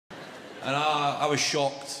And I was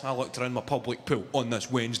shocked. I looked around my public pool on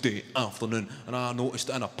this Wednesday afternoon, and I noticed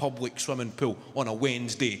that in a public swimming pool on a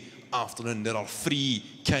Wednesday afternoon, there are three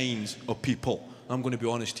kinds of people. I'm going to be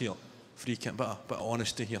honest here. Bit of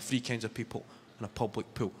honesty here. Three kinds of people in a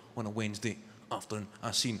public pool on a Wednesday afternoon.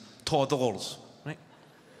 I've seen toddlers, right?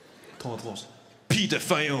 Toddlers.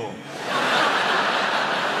 Paedophile.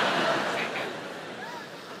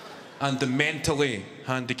 And the mentally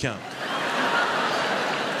handicapped.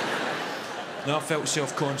 Now I felt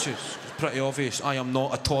self-conscious. It's pretty obvious I am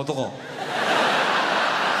not a toddler.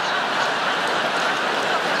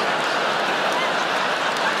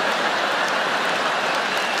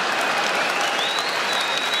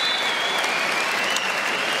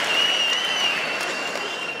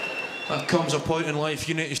 There comes a point in life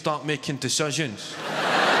you need to start making decisions.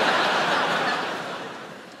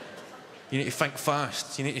 You need to think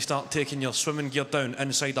fast. You need to start taking your swimming gear down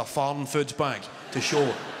inside a farm foods bag to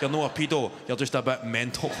show you're not a pedo, you're just a bit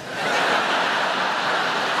mental.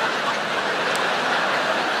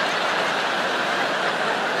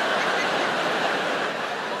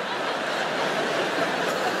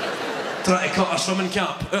 Try to cut a swimming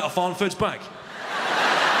cap out of a farm foods bag.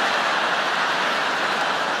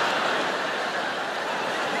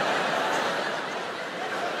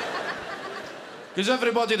 Because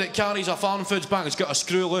everybody that carries a farm foods bag has got a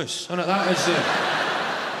screw loose, isn't it? That is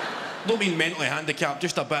don't mean mentally handicapped,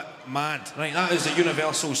 just a bit mad, right? That is the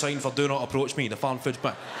universal sign for do not approach me, the farm foods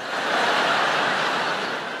bag.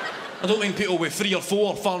 I don't mean people with 3 or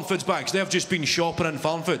 4 farm foods bags, they've just been shopping in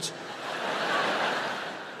farm foods.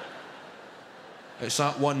 It's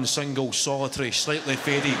that one single, solitary, slightly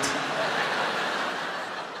faded.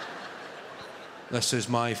 This is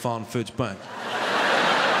my farm foods bag.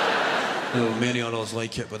 There are many others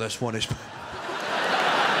like it, but this one is...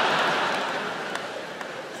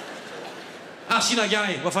 I've seen a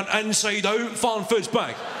guy with an inside-out farm foods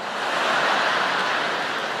bag.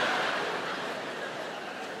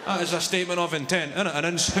 That is a statement of intent, isn't it? An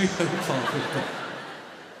inside-out farm foods bag.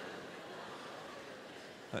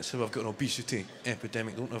 That's how I've got an obesity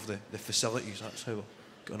epidemic. Don't have the facilities. That's how I've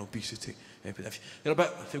got an obesity epidemic.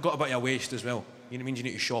 If you've got a bit of a waist as well, you know, it means you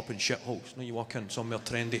need to shop in shitholes. You walk in somewhere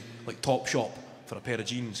trendy, like Topshop for a pair of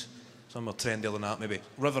jeans. Somewhere trendier than that, maybe.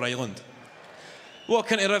 River Island.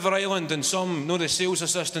 Walk into River Island and the sales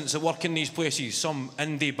assistants that work in these places, some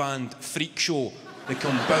indie band freak show, they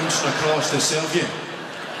come bouncing across to serve you.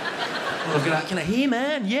 Or they've got that kind of, hey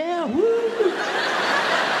man, yeah, woo.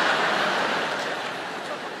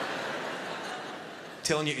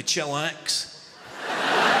 Telling you to chillax.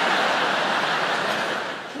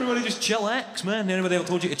 Everybody just chillax, man. Anybody ever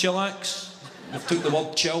told you to chillax? They've took the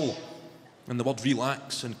word chill and the word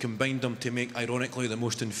relax and combined them to make, ironically, the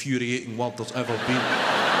most infuriating word there's ever been.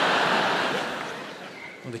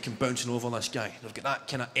 Well, they come bouncing over this guy. They've got that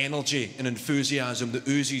kind of energy and enthusiasm that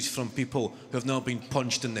oozes from people who have now been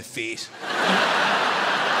punched in the face.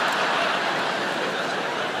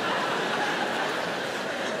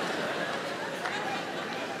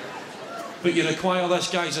 But you require this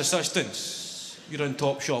guy's assistance. You're in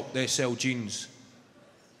Topshop, they sell jeans.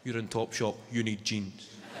 You're in Topshop, you need jeans.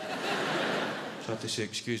 So I have to say,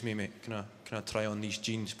 excuse me, mate, can I try on these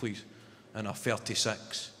jeans, please? And a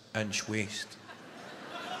 36-inch waist.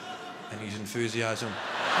 And his enthusiasm.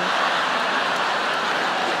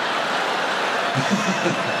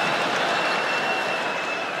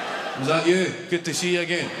 Was that you? Good to see you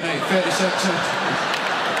again. Hey, 36 inch.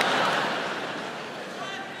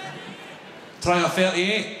 Try a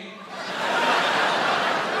 38.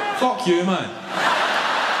 Fuck you, man.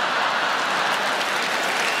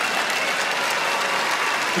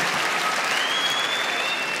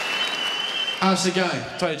 Ask the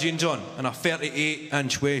guy, try the jeans on, and a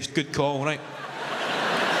 38-inch waist. Good call, right?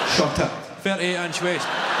 Shut up. 38-inch waist.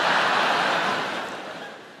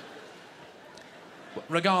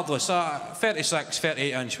 Regardless, 36,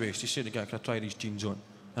 38-inch waist. You say to the guy, can I try these jeans on?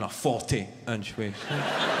 And a 40-inch waist.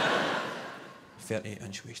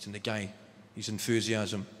 38-inch waist, and the guy, his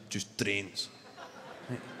enthusiasm just drains.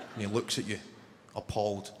 Right? And he looks at you,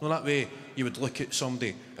 appalled. Well, that way you would look at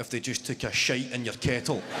somebody if they just took a shite in your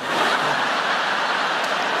kettle.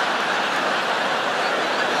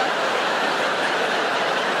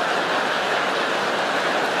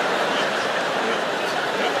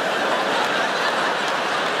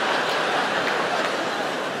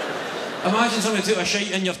 Imagine somebody took a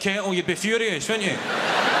shite in your kettle, you'd be furious, wouldn't you?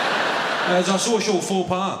 It's a social faux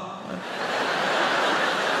pas.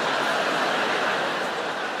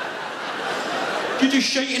 You just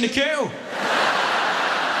shite in the kettle.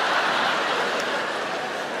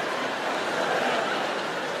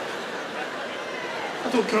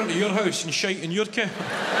 don't come into your house and shite in your kit.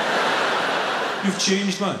 You've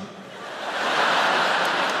changed, man.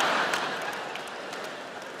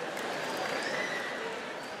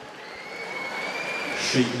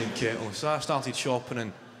 Shiting in kettles. So I started shopping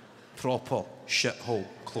in proper shithole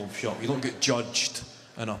clothes shop. You don't get judged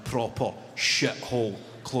in a proper shithole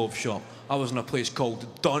clothes shop. I was in a place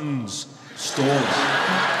called Dunn's Stores.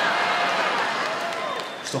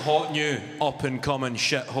 It's the hot new up-and-coming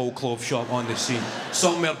shithole clothes shop on the scene.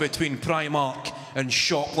 Somewhere between Primark and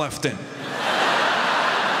shoplifting.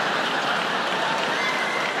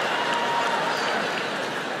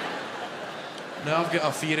 Now I've got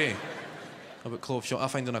a theory about clothes shop. I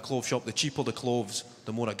find in a clothes shop, the cheaper the clothes,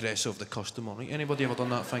 the more aggressive the customer. Right? Anybody ever done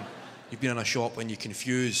that thing? You've been in a shop and you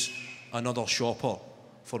confuse another shopper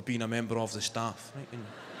for being a member of the staff. Right? And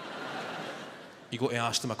you go to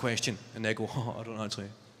ask them a question and they go, oh, I don't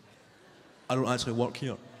actually work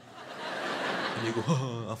here. And you go,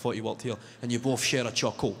 oh, I thought you worked here. And you both share a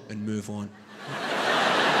chuckle and move on.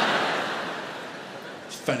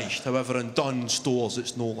 It's finished. However, in Dunn's Stores,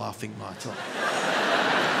 it's no laughing matter.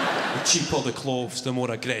 The cheaper the clothes, the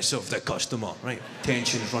more aggressive the customer, right?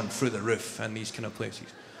 Tensions run through the roof in these kind of places.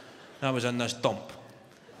 I was in this dump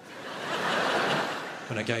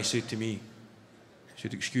when a guy said to me, he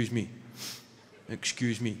said, excuse me,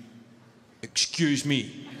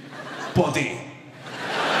 buddy.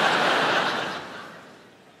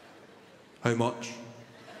 How much?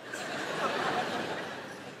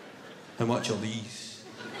 How much are these?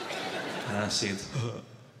 And I said,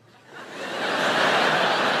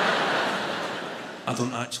 I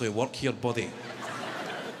don't actually work here, buddy.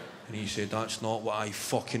 And he said, that's not what I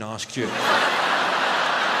fucking asked you.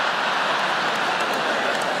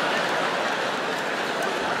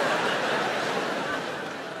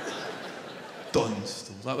 Done.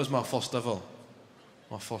 That was my first ever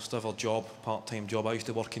job, part-time job. I used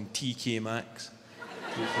to work in TK Maxx.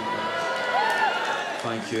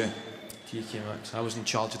 Thank you, TK Maxx. I was in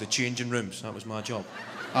charge of the changing rooms. That was my job.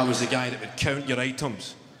 I was the guy that would count your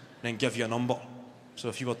items and then give you a number. So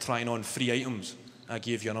if you were trying on 3 items, I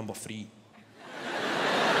gave you a number 3.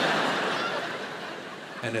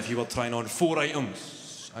 And if you were trying on 4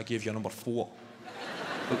 items, I gave you a number 4.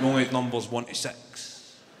 But we only had numbers 1 to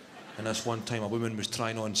 6. And this one time a woman was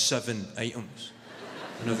trying on 7 items.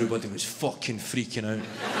 And everybody was fucking freaking out.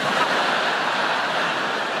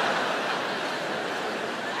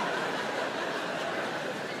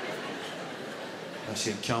 I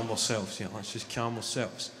said, calm ourselves, yeah, let's just calm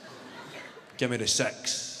ourselves. Give me the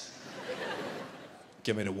 6.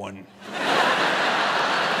 Give me the 1.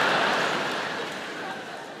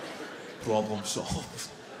 Problem solved.